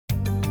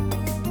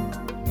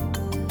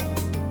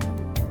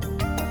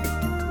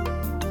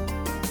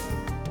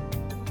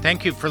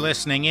Thank you for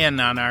listening in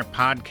on our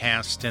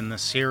podcast in the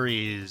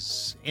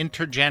series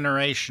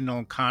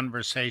Intergenerational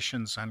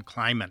Conversations on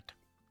Climate.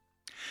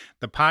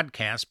 The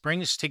podcast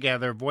brings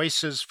together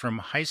voices from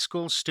high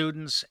school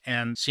students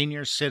and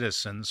senior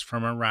citizens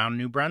from around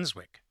New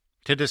Brunswick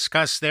to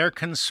discuss their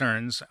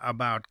concerns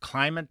about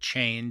climate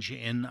change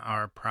in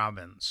our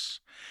province.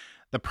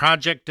 The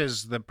project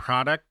is the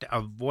product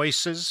of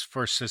Voices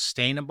for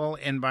Sustainable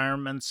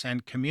Environments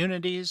and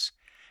Communities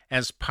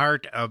as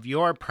part of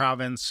your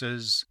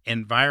province's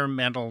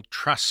Environmental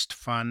Trust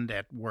Fund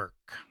at work.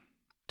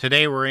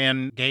 Today we're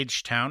in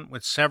Gagetown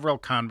with several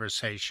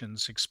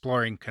conversations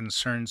exploring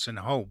concerns and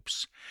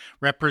hopes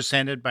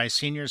represented by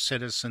senior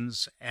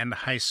citizens and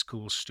high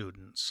school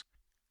students.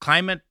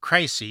 Climate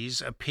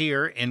crises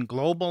appear in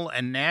global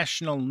and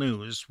national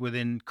news with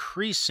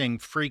increasing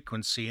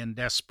frequency and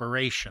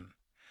desperation.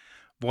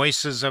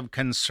 Voices of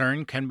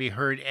concern can be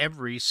heard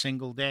every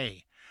single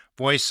day.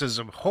 Voices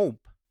of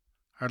hope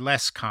are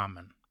less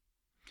common.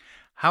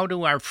 How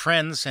do our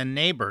friends and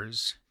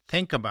neighbors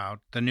think about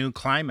the new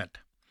climate?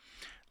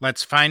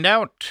 Let's find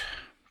out.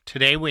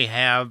 Today we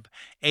have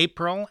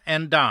April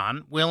and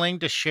Don willing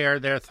to share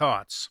their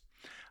thoughts.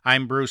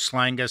 I'm Bruce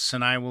Langus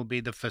and I will be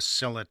the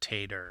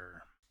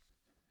facilitator.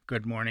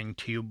 Good morning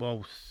to you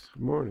both.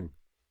 Good morning.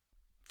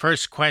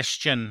 First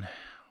question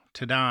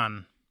to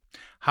Don.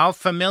 How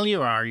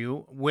familiar are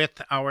you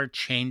with our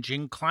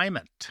changing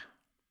climate?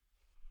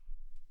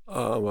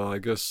 Well, I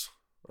guess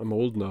I'm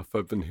old enough.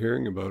 I've been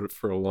hearing about it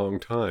for a long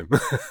time.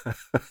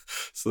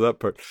 So that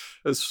part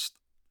is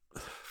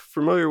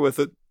familiar with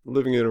it.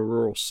 Living in a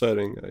rural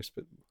setting,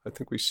 I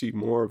think we see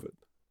more of it,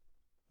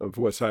 of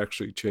what's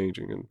actually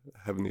changing. And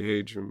having the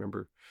age, I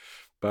remember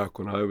back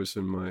when I was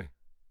in my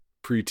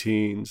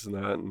pre-teens and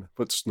that, and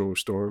what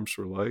snowstorms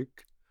were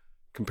like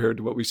compared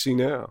to what we see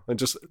now, and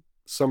just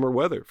summer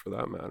weather for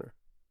that matter.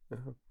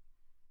 Yeah.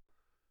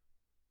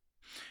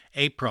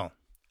 April,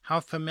 how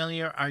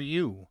familiar are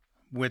you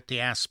with the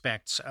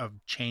aspects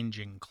of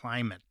changing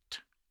climate?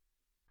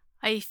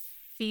 I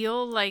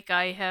feel like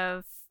I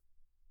have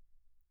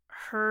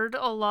heard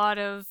a lot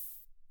of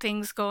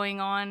things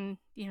going on,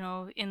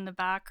 in the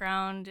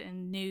background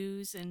and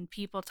news and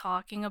people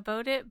talking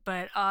about it,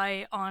 but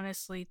I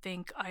honestly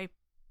think I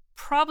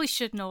probably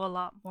should know a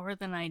lot more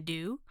than I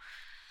do.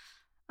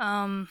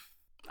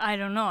 I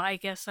don't know. I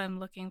guess I'm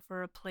looking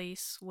for a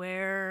place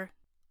where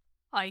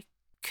I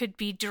could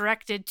be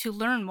directed to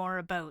learn more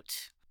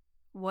about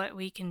what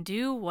we can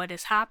do, what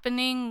is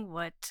happening,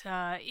 what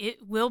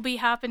it will be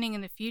happening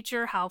in the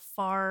future, how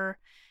far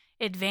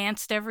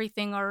advanced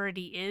everything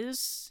already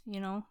is,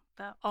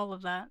 all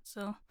of that.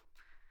 So,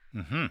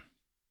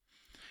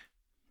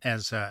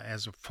 As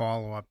a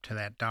follow-up to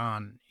that,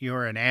 Don,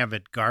 you're an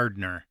avid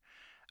gardener.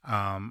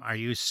 Are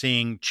you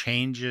seeing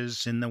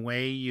changes in the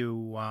way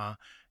you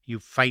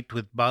fight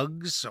with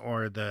bugs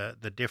or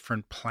the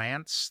different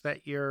plants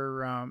that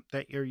you're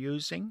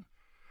using?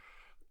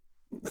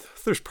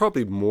 There's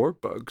probably more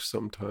bugs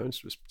sometimes,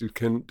 just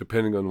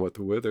depending on what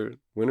the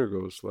winter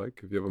goes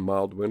like. If you have a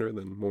mild winter,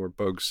 then more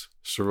bugs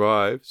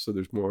survive, so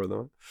there's more of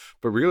them.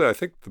 But really, I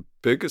think the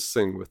biggest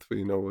thing with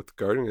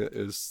gardening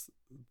is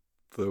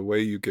the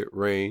way you get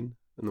rain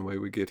and the way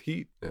we get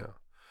heat now.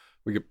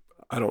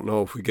 I don't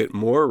know if we get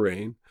more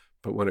rain,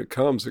 but when it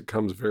comes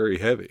very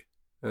heavy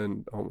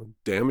and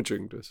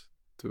damaging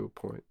to a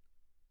point.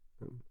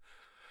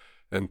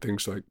 And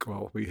things like,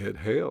 we had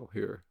hail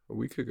here a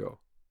week ago.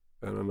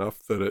 And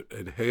enough that it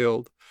had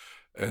hailed,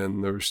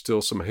 and there was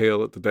still some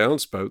hail at the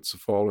downspouts the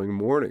following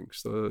morning.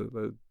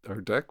 So our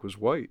deck was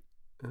white.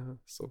 Yeah,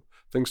 so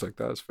things like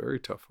that is very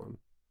tough on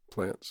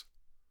plants.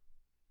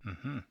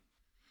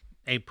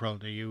 April,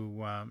 do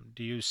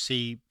you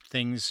see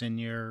things in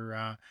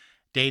your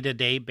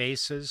day-to-day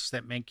basis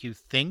that make you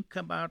think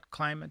about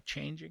climate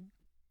changing?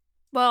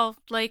 Well,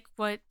 like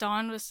what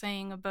Don was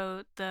saying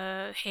about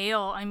the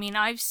hail, I mean,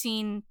 I've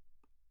seen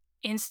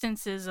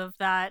instances of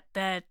that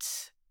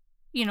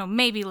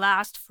maybe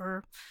last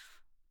for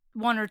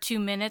 1 or 2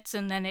 minutes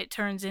and then it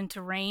turns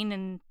into rain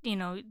and,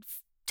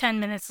 10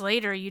 minutes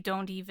later you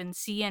don't even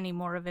see any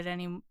more of it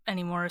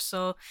anymore.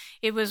 So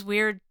it was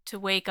weird to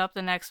wake up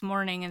the next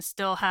morning and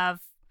still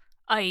have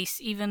ice,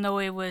 even though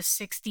it was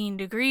 16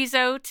 degrees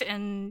out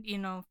and,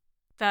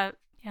 that,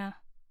 yeah.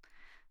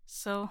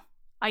 So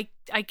I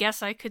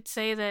guess I could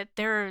say that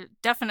there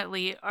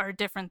definitely are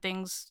different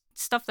things,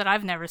 stuff that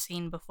I've never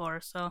seen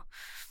before. So,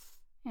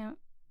 yeah.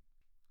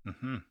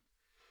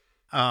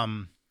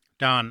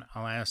 Don,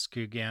 I'll ask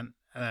you again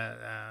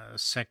a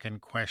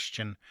second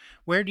question.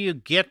 Where do you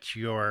get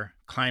your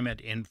climate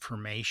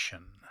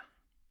information?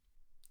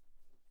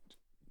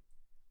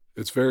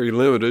 It's very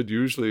limited.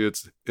 Usually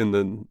it's in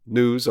the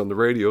news on the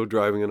radio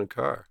driving in a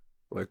car.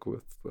 Like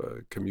with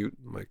my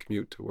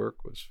commute to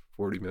work was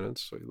 40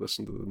 minutes, so you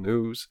listen to the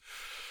news.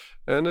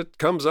 And it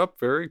comes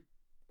up very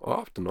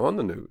often on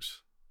the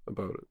news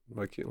about it,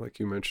 like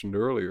you mentioned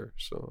earlier.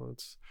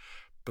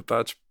 But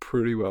that's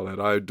pretty well it.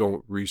 I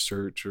don't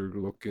research or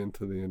look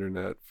into the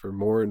internet for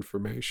more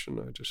information.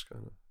 I just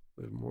kind of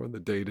live more the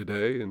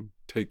day-to-day and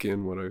take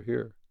in what I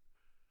hear.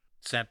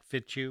 Does that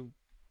fit you,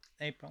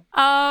 April?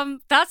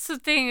 That's the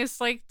thing.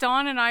 It's like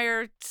Dawn and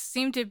I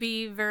seem to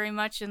be very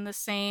much in the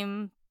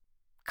same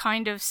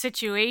kind of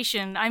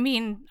situation. I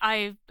mean,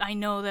 I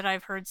know that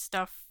I've heard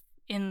stuff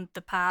in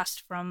the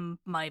past from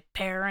my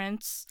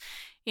parents,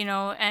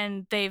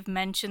 and they've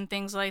mentioned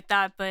things like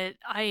that, but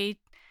I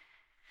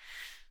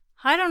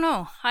don't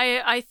know.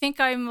 I think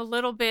I'm a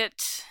little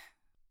bit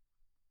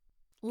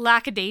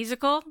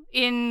lackadaisical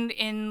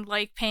in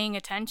like paying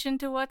attention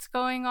to what's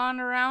going on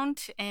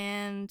around,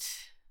 and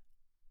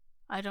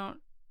I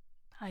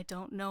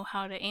don't know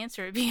how to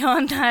answer it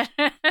beyond that.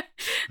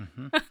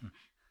 Mm-hmm.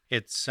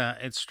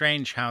 It's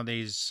strange how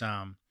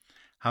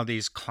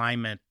these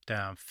climate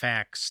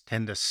facts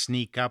tend to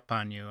sneak up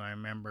on you. I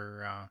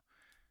remember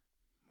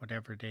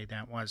whatever day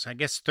that was, I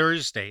guess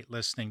Thursday,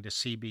 listening to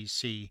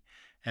CBC,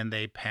 and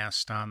they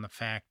passed on the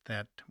fact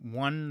that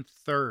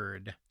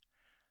 1/3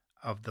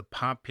 of the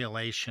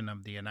population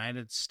of the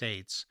United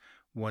States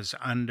was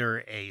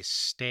under a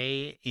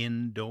stay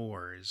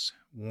indoors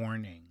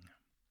warning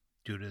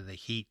due to the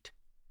heat.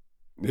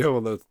 Yeah,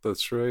 well,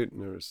 that's right.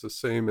 And there was the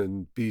same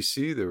in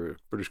BC.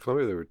 British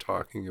Columbia. They were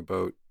talking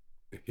about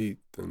heat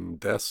and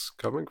deaths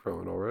coming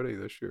from it already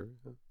this year.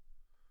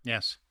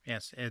 Yes.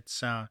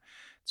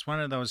 It's one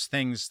of those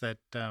things that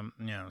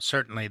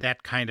certainly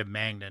that kind of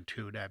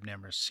magnitude I've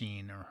never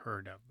seen or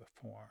heard of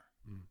before.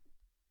 Mm.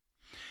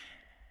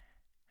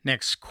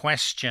 Next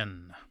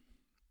question: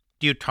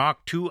 do you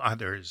talk to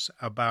others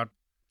about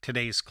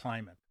today's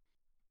climate?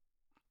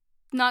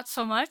 Not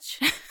so much.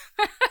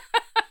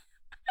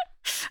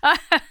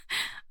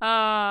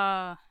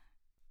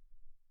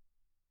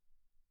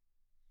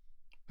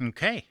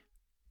 Okay,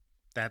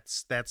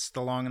 that's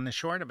the long and the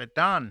short of it.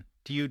 Don,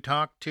 do you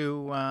talk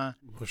to? Well,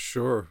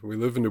 sure. We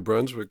live in New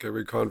Brunswick.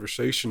 Every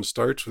conversation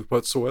starts with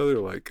 "What's the weather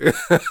like?"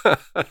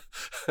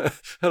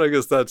 And I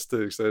guess that's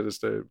the extent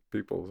to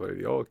people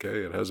say, "Oh,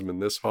 okay, it hasn't been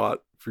this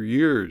hot for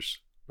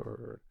years,"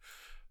 or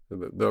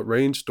the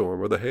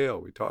rainstorm or the hail.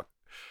 We talk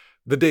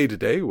the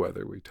day-to-day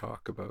weather. We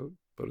talk about,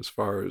 but as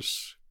far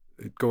as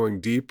it going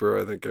deeper,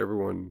 I think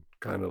everyone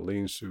kind of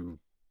leans to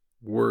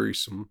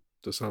worrisome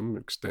to some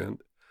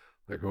extent,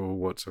 like, "Oh,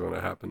 what's going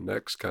to happen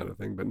next?" kind of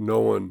thing. But no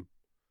one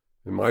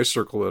in my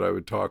circle that I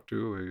would talk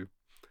to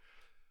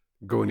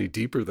go any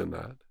deeper than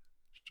that.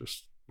 It's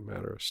just a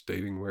matter of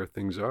stating where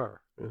things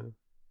are. Yeah.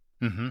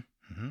 Mm-hmm.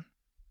 Mm-hmm.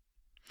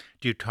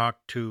 Do you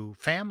talk to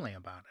family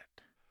about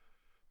it?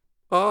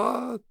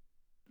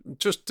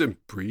 Just in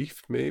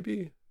brief,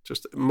 maybe.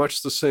 Just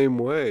much the same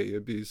way.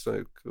 It'd be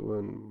like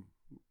when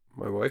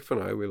my wife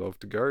and I, we love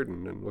to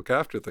garden and look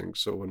after things.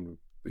 So when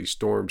these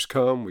storms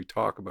come, we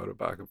talk about it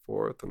back and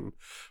forth, and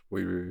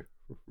we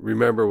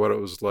remember what it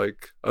was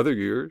like other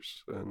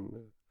years.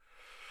 And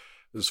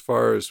as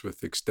far as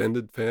with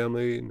extended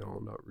family,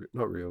 no,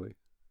 not really.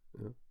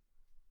 Yeah.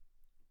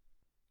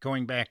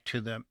 Going back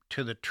to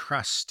the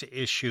trust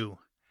issue,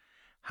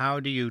 how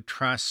do you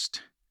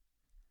trust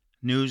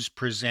news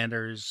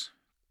presenters,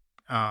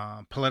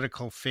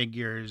 political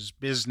figures,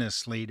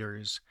 business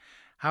leaders?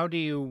 How do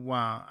you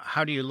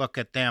look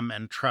at them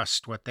and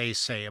trust what they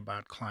say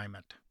about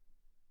climate?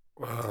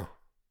 Wow,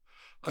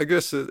 I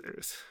guess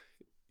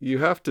you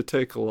have to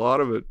take a lot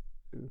of it.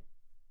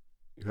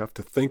 You have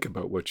to think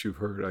about what you've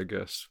heard, I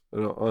guess,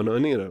 on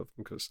any of them,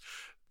 because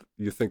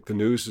you think the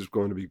news is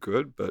going to be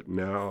good, but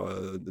now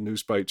the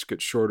news bites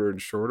get shorter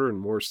and shorter and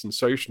more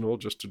sensational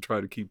just to try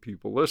to keep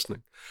people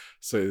listening.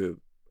 And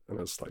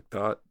it's like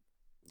that.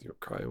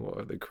 Crying, well,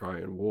 are they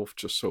crying wolf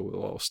just so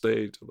we'll all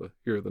stay to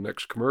hear the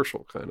next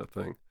commercial kind of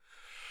thing.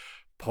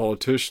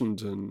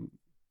 Politicians, and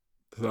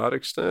to that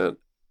extent,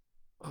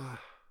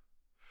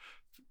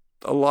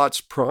 a lot's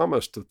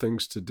promised of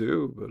things to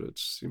do, but it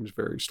seems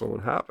very slow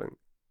in happening.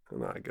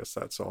 And I guess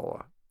that's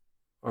all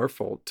our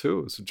fault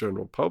too, as a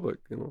general public.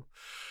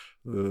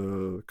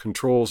 The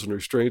controls and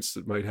restraints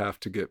that might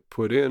have to get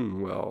put in,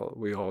 well,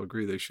 we all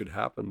agree they should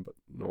happen, but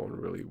no one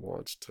really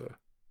wants to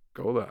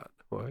go that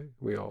way.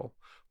 We all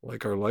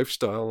like our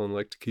lifestyle and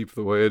like to keep it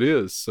the way it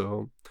is,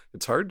 so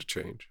it's hard to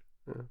change.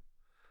 Yeah.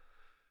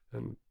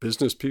 And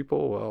business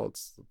people, well,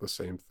 it's the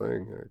same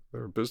thing.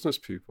 They're business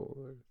people.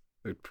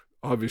 They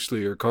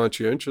obviously are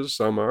conscientious.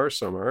 Some are,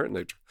 some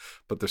aren't.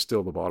 But they're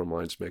still, the bottom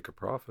line's make a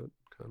profit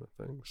kind of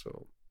thing.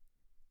 So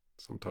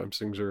sometimes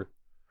things are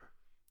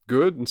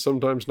good and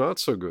sometimes not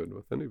so good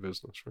with any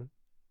business, right?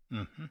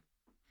 Mm-hmm.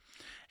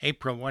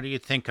 April, what do you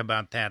think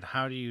about that?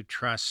 How do you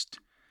trust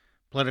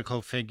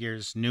political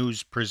figures,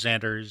 news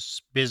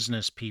presenters,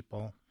 business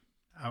people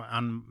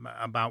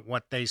about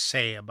what they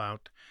say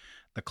about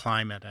the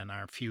climate and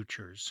our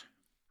futures?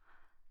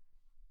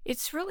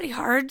 It's really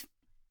hard,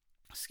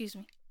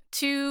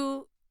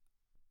 to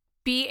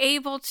be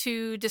able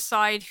to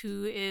decide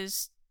who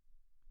is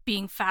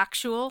being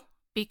factual,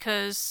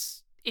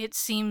 because it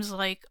seems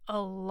like a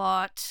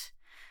lot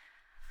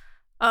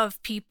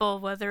of people,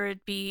 whether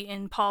it be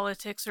in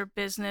politics or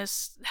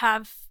business,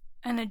 have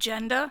an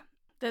agenda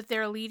that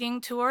they're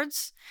leading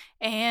towards.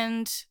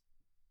 And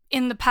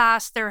in the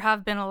past, there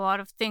have been a lot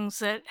of things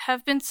that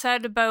have been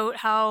said about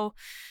how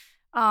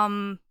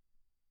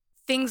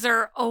things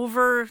are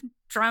over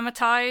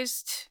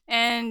dramatized,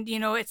 and,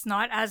 it's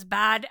not as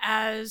bad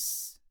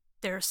as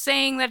they're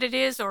saying that it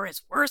is, or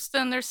it's worse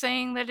than they're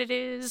saying that it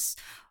is,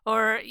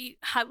 or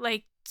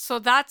so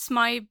that's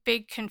my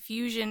big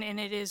confusion in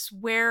it, is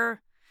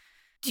where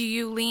do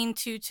you lean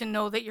to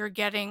know that you're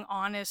getting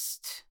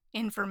honest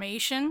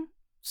information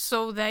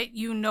so that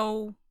you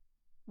know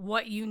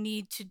what you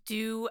need to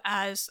do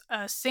as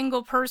a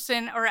single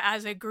person or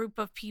as a group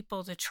of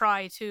people to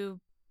try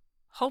to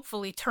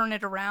hopefully turn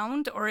it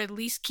around, or at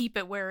least keep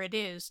it where it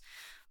is.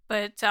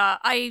 But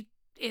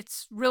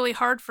it's really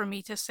hard for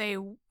me to say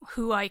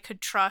who I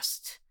could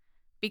trust,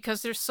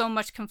 because there's so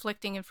much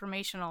conflicting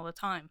information all the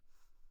time.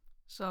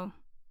 So,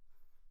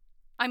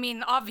 I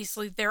mean,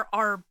 obviously there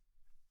are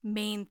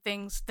main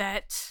things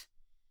that,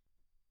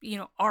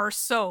 are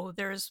so.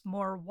 There's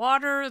more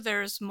water,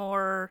 there's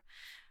more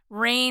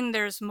rain,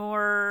 there's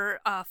more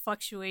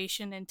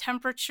fluctuation in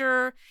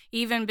temperature,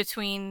 even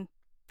between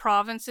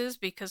provinces,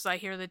 because I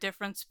hear the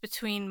difference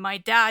between my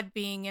dad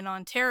being in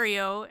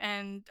Ontario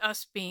and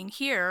us being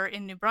here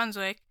in New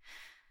Brunswick.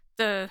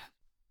 They've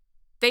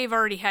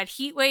already had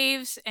heat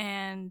waves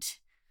and,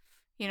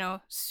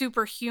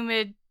 super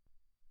humid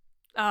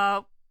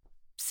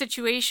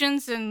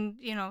situations, and,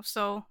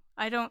 so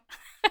I don't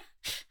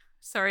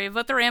sorry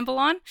about the ramble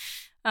on.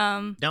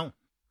 No,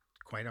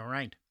 quite all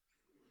right.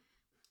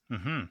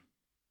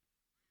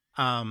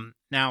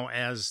 Now,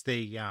 as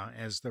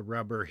the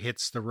rubber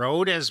hits the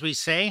road, as we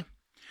say,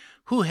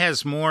 who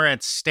has more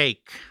at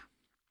stake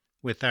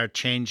with our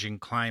changing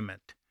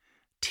climate?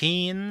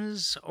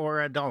 Teens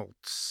or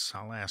adults?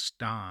 I'll ask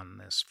Don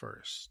this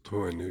first.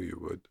 Oh, I knew you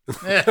would.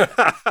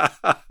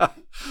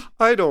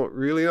 I don't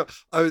really know.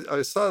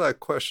 I saw that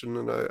question,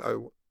 and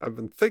I've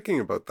been thinking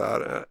about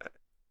that,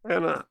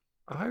 and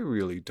I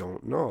really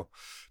don't know,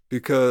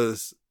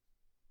 because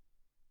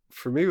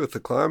for me with the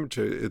climate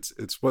change,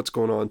 it's what's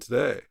going on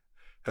today,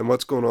 and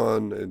what's going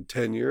on in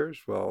 10 years.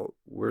 Well,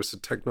 where's the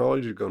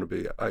technology going to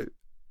be?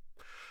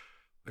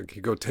 Like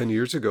you go 10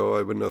 years ago,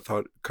 I wouldn't have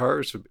thought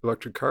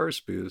electric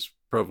cars would be as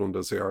prevalent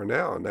as they are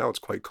now. And now it's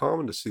quite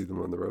common to see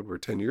them on the road, where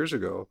 10 years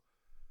ago,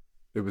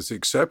 it was the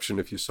exception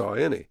if you saw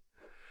any.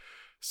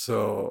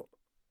 So,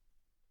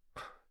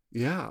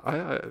 yeah,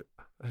 I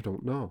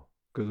don't know.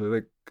 Because I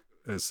think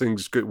as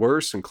things get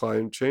worse and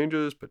climate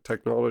changes, but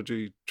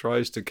technology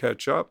tries to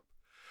catch up,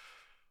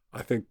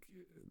 I think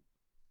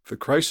the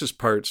crisis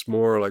part's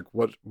more like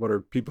what are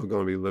people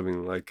going to be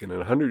living like in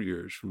 100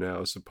 years from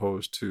now, as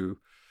opposed to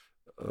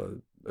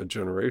a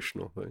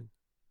generational thing.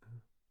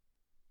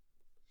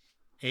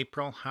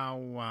 April,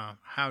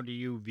 how do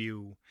you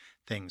view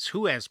things?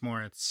 Who has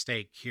more at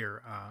stake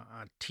here,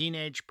 a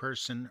teenage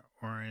person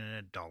or an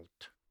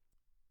adult?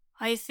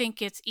 I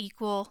think it's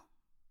equal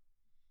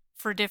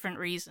for different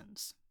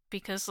reasons,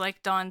 because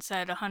like Don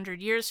said,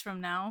 100 years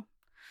from now,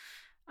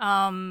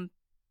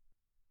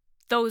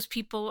 those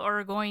people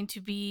are going to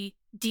be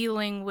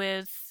dealing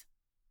with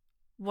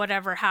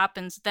whatever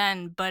happens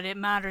then, but it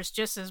matters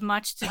just as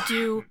much to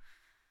do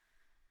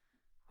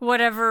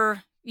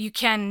whatever you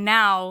can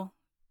now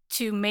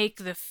to make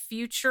the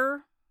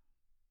future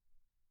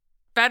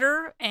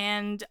better.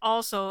 And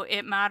also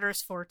it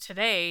matters for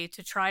today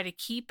to try to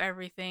keep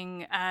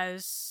everything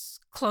as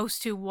close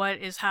to what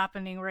is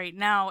happening right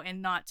now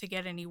and not to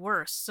get any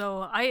worse.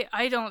 So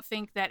I don't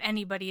think that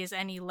anybody is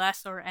any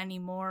less or any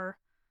more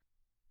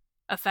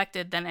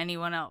affected than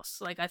anyone else.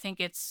 Like, I think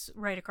it's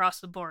right across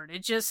the board.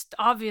 It just,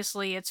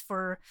 obviously it's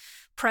for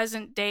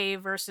present day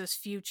versus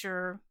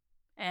future.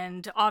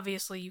 And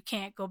obviously you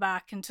can't go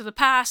back into the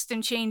past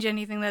and change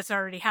anything that's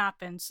already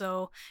happened.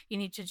 So you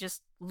need to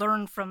just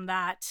learn from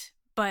that.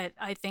 But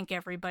I think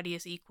everybody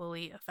is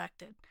equally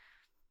affected.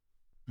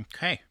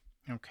 Okay.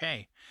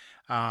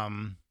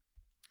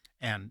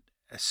 And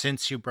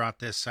since you brought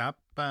this up,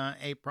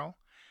 April,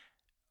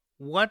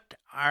 what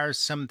are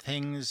some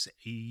things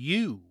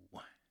you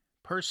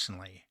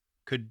personally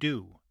could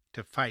do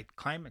to fight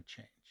climate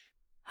change?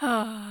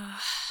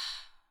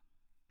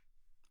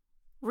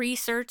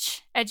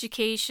 Research,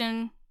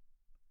 education,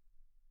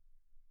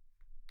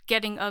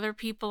 getting other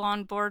people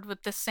on board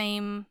with the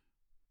same,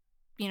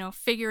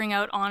 figuring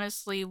out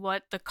honestly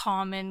what the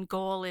common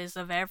goal is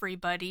of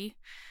everybody.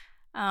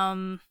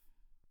 And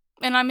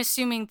I'm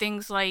assuming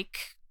things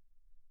like,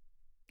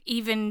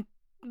 even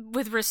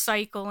with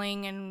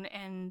recycling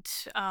and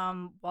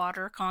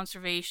water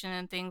conservation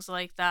and things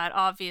like that,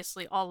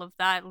 obviously all of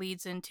that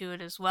leads into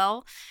it as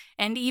well.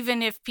 And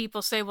even if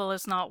people say, well,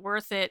 it's not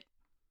worth it,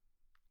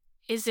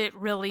 is it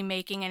really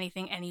making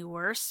anything any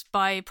worse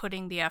by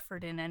putting the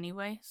effort in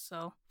anyway?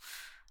 So,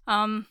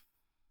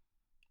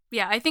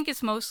 yeah, I think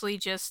it's mostly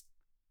just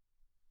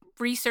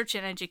research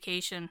and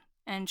education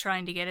and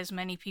trying to get as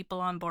many people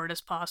on board as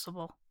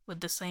possible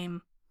with the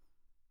same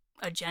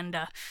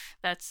agenda.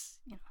 That's,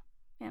 yeah.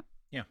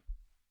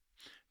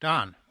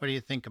 Don, what do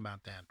you think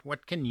about that?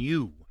 What can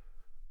you?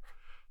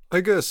 I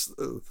guess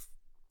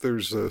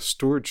there's a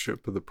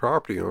stewardship of the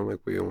property. Like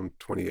we own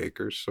 20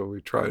 acres, so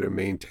we try to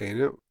maintain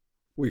it.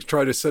 We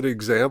try to set an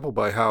example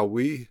by how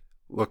we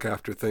look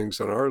after things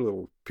on our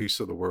little piece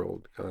of the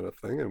world kind of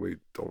thing, and we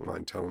don't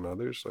mind telling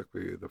others. Like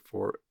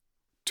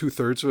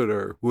two-thirds of it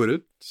are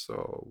wooded,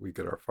 so we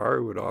get our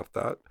firewood off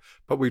that.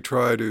 But we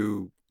try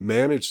to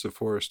manage the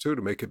forest too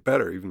to make it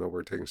better, even though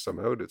we're taking some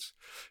out.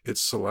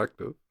 It's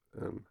selective,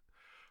 and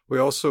we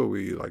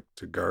like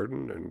to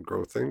garden and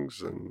grow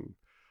things, and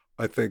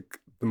I think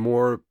the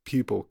more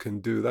people can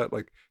do that,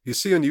 like you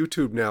see on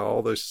YouTube now,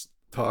 all this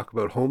talk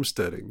about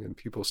homesteading and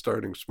people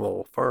starting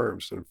small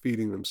farms and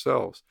feeding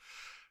themselves.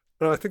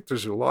 And I think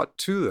there's a lot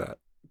to that,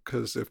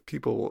 because if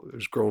people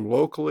is grown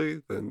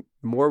locally, then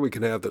the more we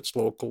can have that's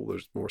local,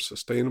 there's more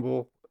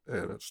sustainable,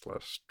 and it's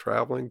less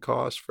traveling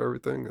costs for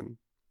everything, and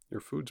your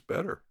food's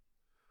better.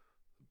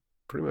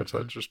 Pretty much,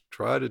 I just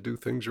try to do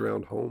things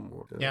around home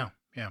more. Yeah.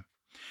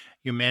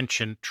 You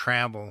mentioned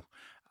travel.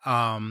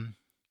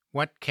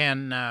 What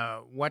can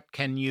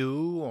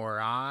you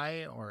or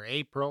I or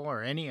April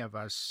or any of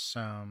us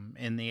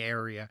in the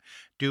area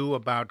do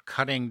about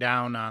cutting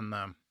down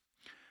on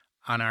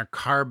our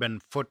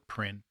carbon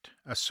footprint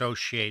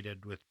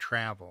associated with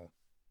travel?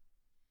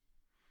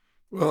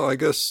 Well, I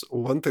guess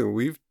one thing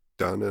we've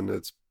done, and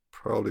it's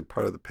probably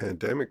part of the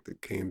pandemic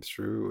that came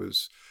through,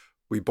 is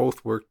we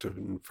both worked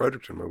in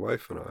Fredericton, my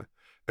wife and I,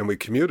 and we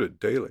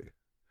commuted daily.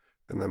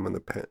 And then when the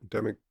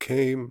pandemic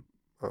came,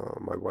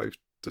 my wife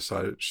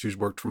decided she's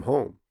worked from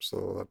home.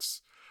 So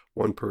that's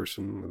one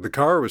person. The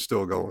car was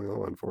still going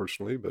on,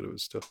 unfortunately, but it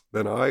was still.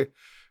 Then I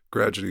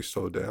gradually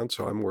slowed down.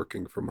 So I'm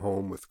working from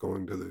home with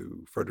going to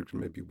the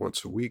Fredericton maybe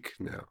once a week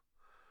now.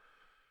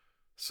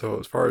 So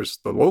as far as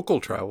the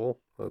local travel,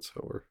 that's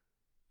how we're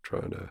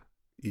trying to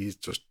ease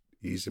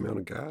the amount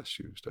of gas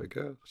used, I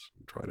guess.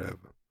 And try to have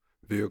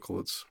a vehicle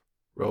that's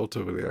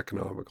relatively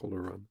economical to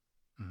run.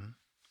 Mm-hmm.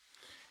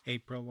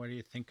 April, what do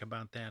you think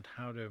about that?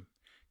 How to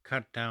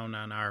cut down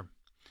on our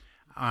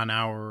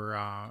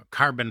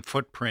carbon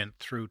footprint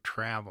through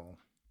travel?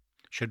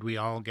 Should we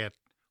all get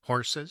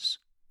horses?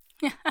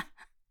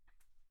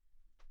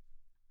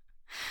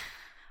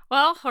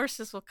 Well,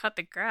 horses will cut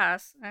the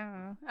grass. I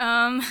don't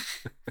know.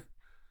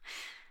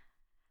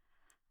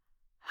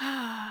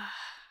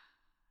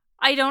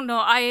 I don't know.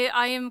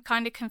 I am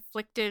kind of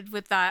conflicted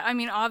with that. I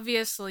mean,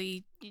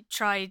 obviously, you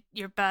try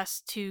your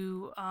best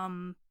to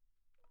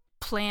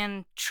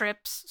plan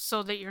trips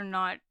so that you're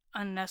not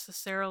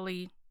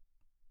unnecessarily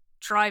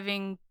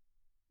driving,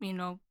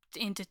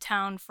 into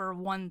town for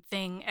one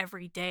thing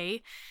every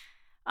day.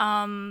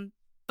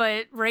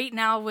 But right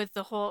now with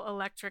the whole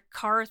electric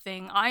car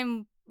thing,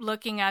 I'm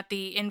looking at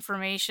the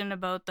information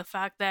about the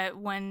fact that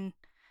when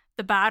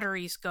the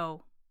batteries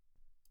go,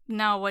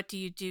 now what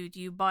do? Do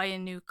you buy a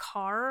new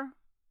car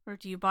or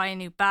do you buy a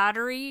new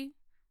battery?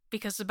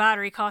 Because the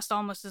battery costs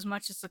almost as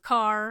much as the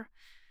car.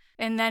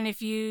 And then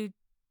if you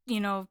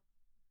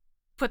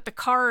put the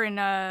car in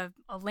a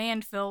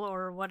landfill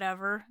or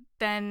whatever,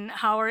 then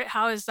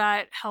how is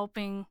that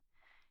helping?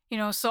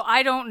 So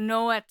I don't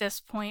know at this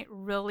point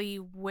really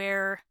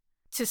where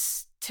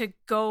to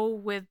go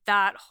with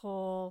that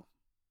whole.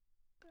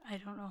 I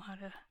don't know how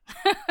to.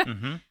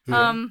 Mm-hmm.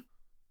 Yeah.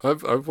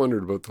 I've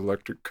wondered about the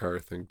electric car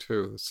thing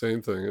too. The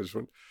same thing is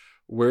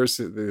where's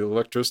the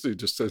electricity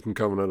just isn't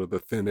coming out of the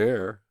thin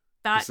air.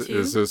 That too.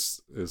 Is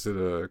it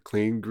a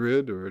clean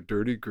grid or a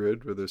dirty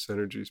grid where this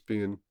energy is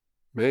being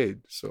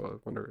made? So I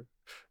wonder,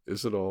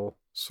 is it all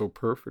so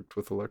perfect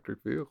with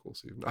electric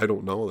vehicles? Even I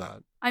don't know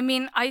that. I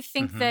mean, I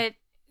think that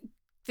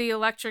the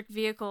electric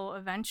vehicle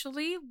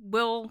eventually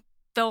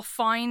they'll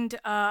find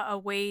a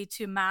way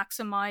to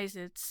maximize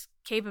its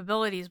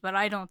capabilities, but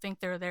I don't think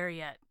they're there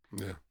yet.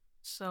 Yeah.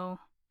 So,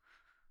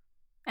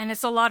 and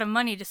it's a lot of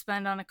money to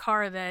spend on a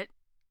car that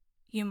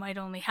you might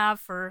only have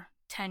for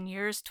 10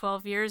 years,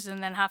 12 years,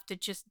 and then have to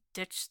just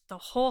ditch the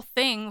whole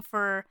thing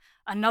for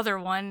another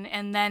one.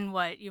 And then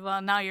what?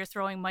 Now you're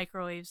throwing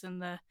microwaves in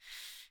the,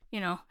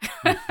 in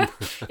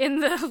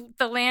the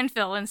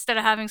landfill instead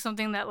of having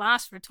something that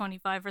lasts for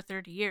 25 or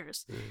 30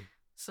 years. Yeah.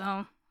 So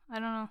I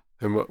don't know.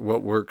 And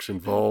what work's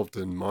involved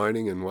in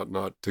mining and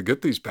whatnot to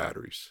get these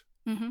batteries?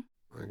 Mm-hmm.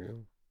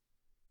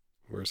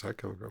 Where's that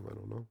coming from? I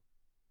don't know.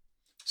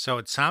 So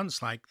it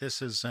sounds like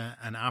this is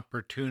an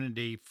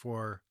opportunity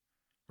for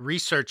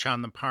research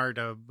on the part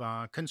of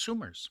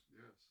consumers.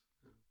 Yes.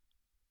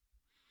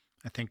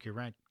 I think you're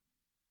right.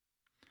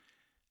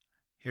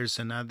 Here's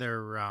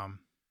another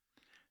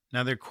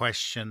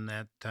question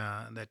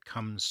that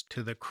comes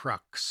to the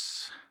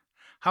crux.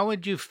 How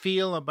would you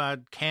feel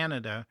about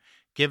Canada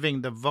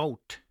giving the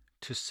vote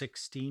to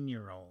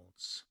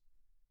 16-year-olds?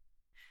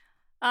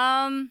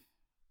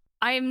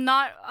 I'm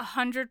not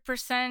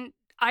 100%.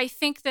 I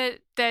think that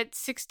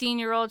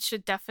 16-year-olds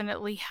should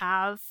definitely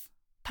have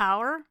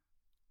power,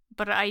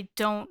 but I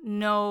don't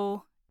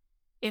know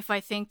if I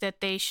think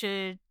that they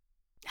should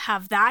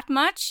have that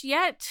much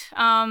yet.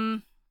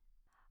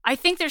 I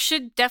think there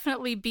should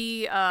definitely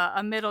be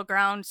a middle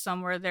ground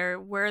somewhere there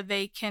where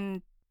they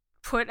can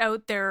put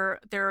out their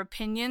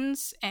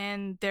opinions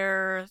and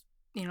their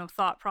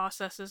thought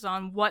processes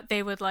on what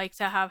they would like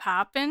to have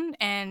happen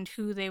and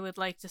who they would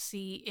like to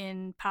see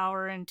in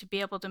power and to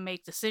be able to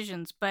make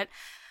decisions. But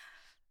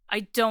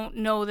I don't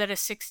know that a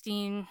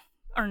 16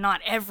 or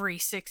not every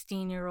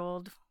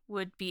 16-year-old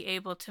would be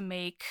able to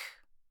make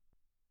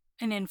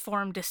an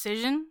informed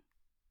decision.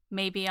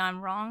 Maybe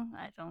I'm wrong.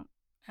 I don't.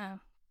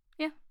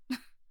 Yeah.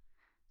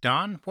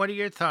 Don, what are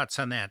your thoughts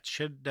on that?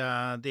 Should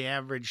the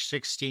average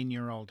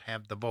 16-year-old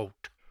have the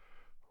vote?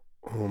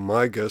 Well,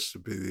 my guess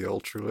would be the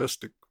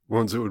altruistic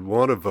ones that would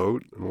want to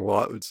vote, and a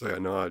lot would say,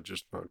 no, I'm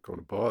just not going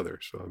to bother.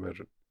 So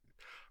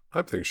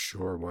I think,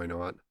 sure, why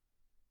not?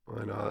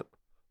 Why not?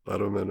 Let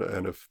them,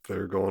 and if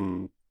they're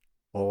going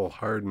all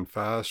hard and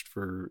fast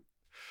for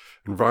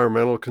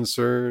environmental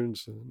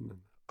concerns and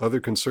other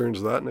concerns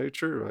of that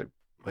nature,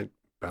 might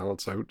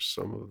balance out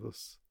some of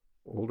this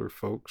older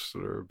folks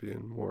that are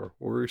being more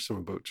worrisome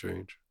about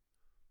change.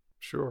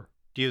 Sure.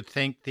 Do you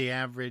think the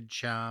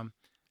average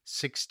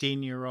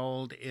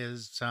 16-year-old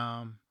is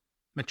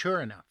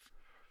mature enough?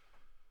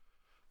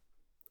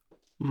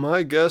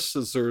 My guess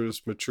is they're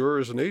as mature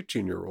as an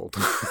 18-year-old.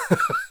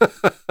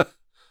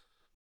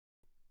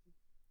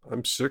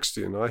 I'm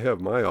 60 and I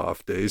have my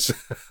off days.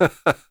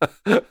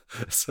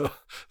 So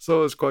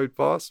it's quite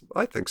possible.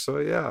 I think so,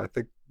 yeah. I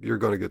think you're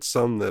going to get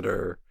some that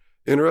are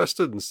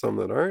interested and some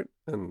that aren't.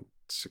 And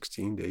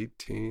 16 to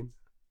 18,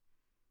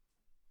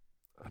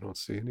 I don't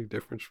see any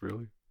difference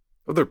really.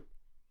 Well, there are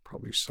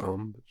probably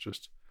some, but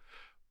just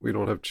we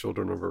don't have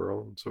children of our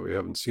own, so we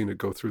haven't seen it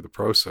go through the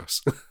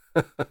process.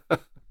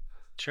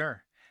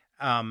 Sure.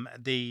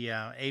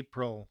 The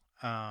April,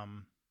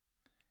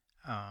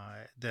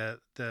 the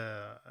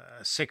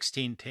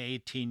 16 to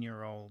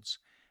 18-year-olds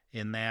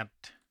in that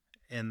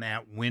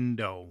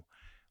window,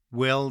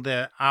 will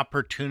the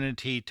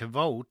opportunity to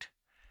vote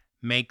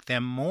make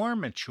them more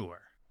mature?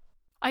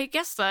 I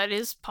guess that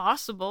is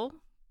possible,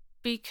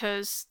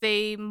 because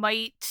they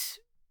might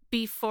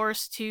be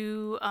forced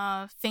to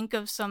think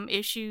of some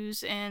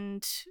issues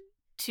and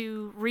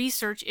to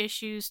research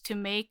issues to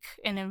make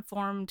an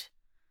informed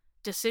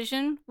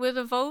decision with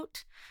a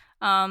vote.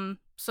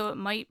 So it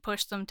might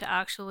push them to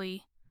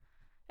actually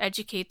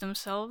educate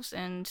themselves,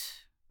 and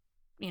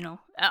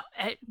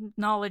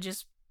knowledge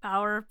is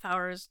power.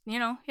 Power is,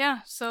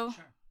 so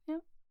Sure. yeah.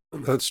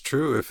 That's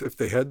true. If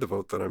they had the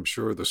vote, then I'm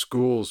sure the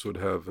schools would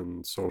have,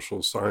 in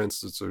social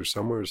sciences or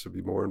somewhere, to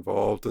be more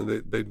involved, and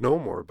they'd know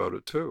more about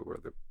it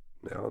too.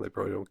 Now they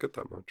probably don't get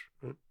that much.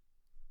 Right?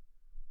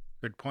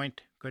 Good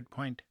point. Good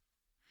point.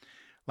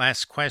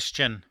 Last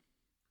question.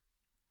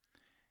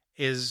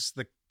 Is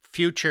the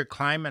future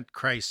climate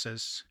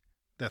crisis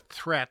the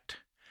threat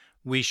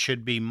we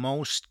should be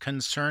most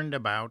concerned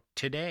about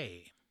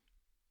today?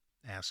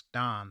 Ask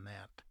Don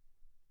that.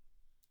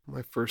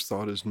 My first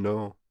thought is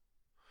no.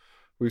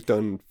 We've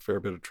done a fair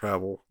bit of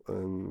travel,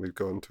 and we've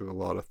gone to a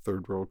lot of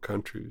third world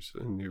countries,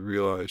 and you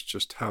realize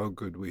just how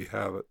good we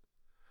have it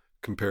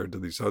compared to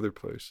these other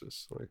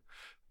places. Like,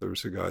 there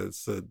was a guy that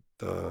said,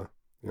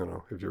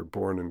 if you're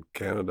born in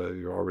Canada,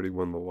 you already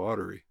won the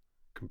lottery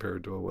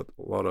compared to what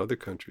a lot of other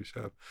countries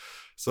have.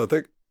 So I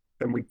think,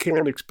 and we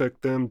can't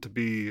expect them to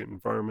be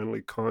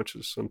environmentally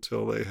conscious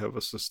until they have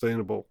a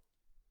sustainable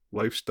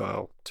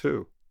lifestyle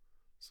too.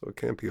 So it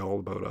can't be all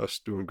about us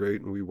doing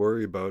great and we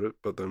worry about it,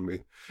 but then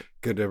we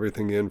get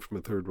everything in from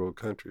a third world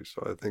country.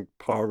 So I think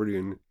poverty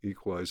and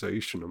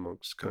equalization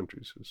amongst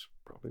countries is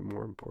probably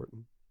more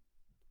important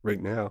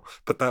right now,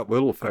 but that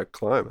will affect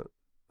climate.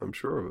 I'm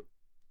sure of it.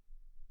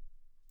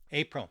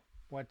 April,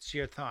 what's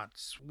your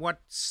thoughts?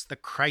 What's the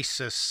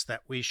crisis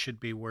that we should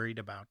be worried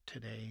about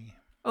today?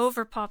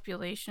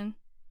 Overpopulation.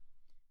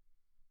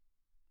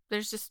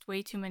 There's just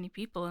way too many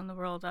people in the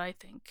world, I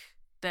think,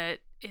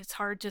 that it's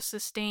hard to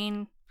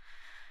sustain.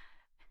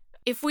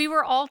 If we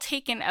were all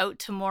taken out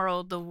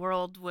tomorrow, the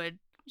world would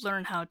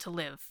learn how to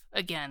live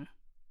again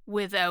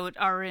without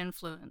our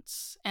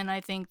influence. And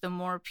I think the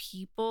more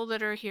people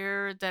that are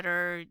here that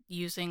are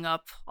using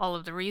up all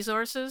of the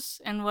resources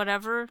and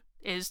whatever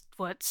is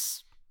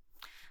what's,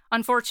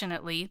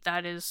 unfortunately,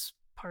 that is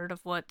part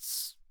of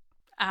what's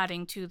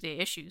adding to the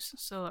issues,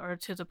 or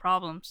to the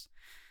problems.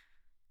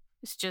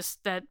 It's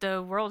just that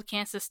the world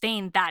can't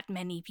sustain that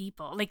many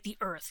people. Like, the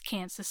earth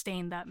can't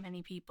sustain that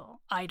many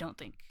people, I don't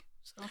think.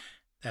 So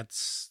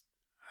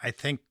I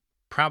think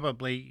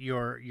probably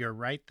you're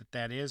right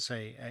that is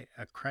a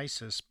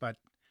crisis, but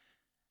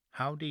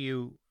how do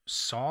you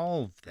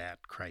solve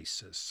that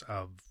crisis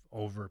of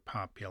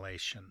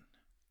overpopulation?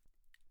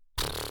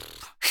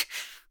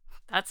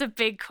 That's a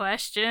big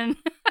question.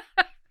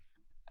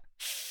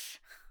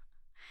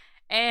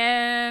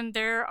 And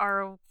there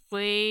are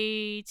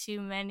way too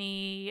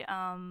many.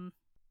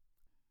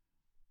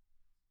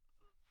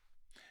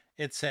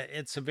 It's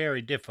a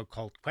very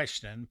difficult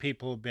question.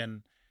 People have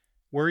been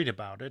worried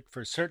about it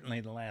for certainly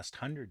the last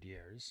 100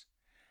 years.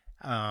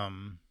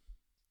 Don,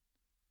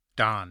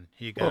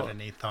 you got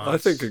any thoughts? I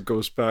think it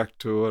goes back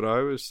to what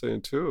I was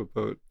saying too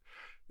about,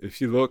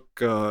 if you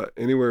look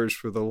anywhere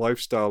where the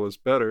lifestyle is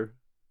better,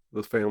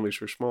 the families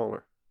are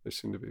smaller. There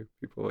seem to be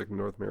people like in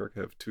North America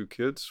have 2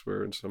 kids,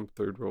 where in some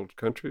third world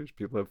countries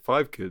people have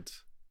 5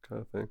 kids,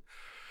 kind of thing.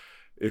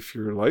 If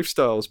your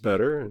lifestyle is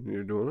better and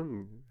you're doing it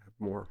and you have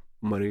more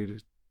money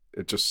to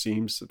it just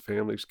seems that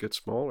families get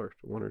smaller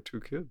to 1 or 2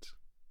 kids.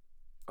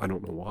 I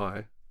don't know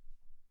why,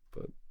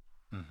 but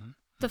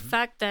the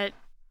fact that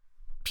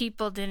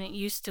people didn't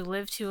used to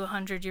live to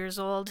 100 years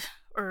old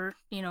or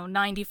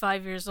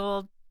 95 years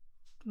old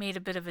made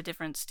a bit of a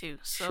difference too.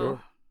 So,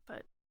 sure.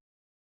 But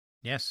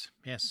Yes.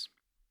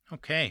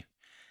 Okay.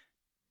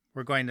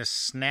 We're going to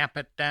snap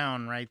it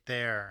down right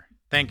there.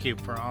 Thank you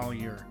for all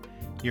your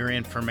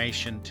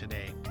information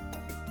today.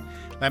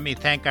 Let me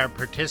thank our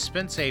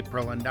participants,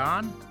 April and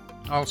Don.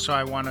 Also,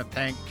 I want to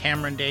thank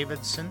Cameron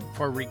Davidson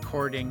for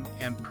recording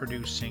and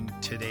producing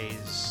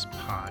today's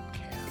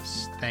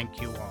podcast. Thank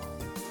you all.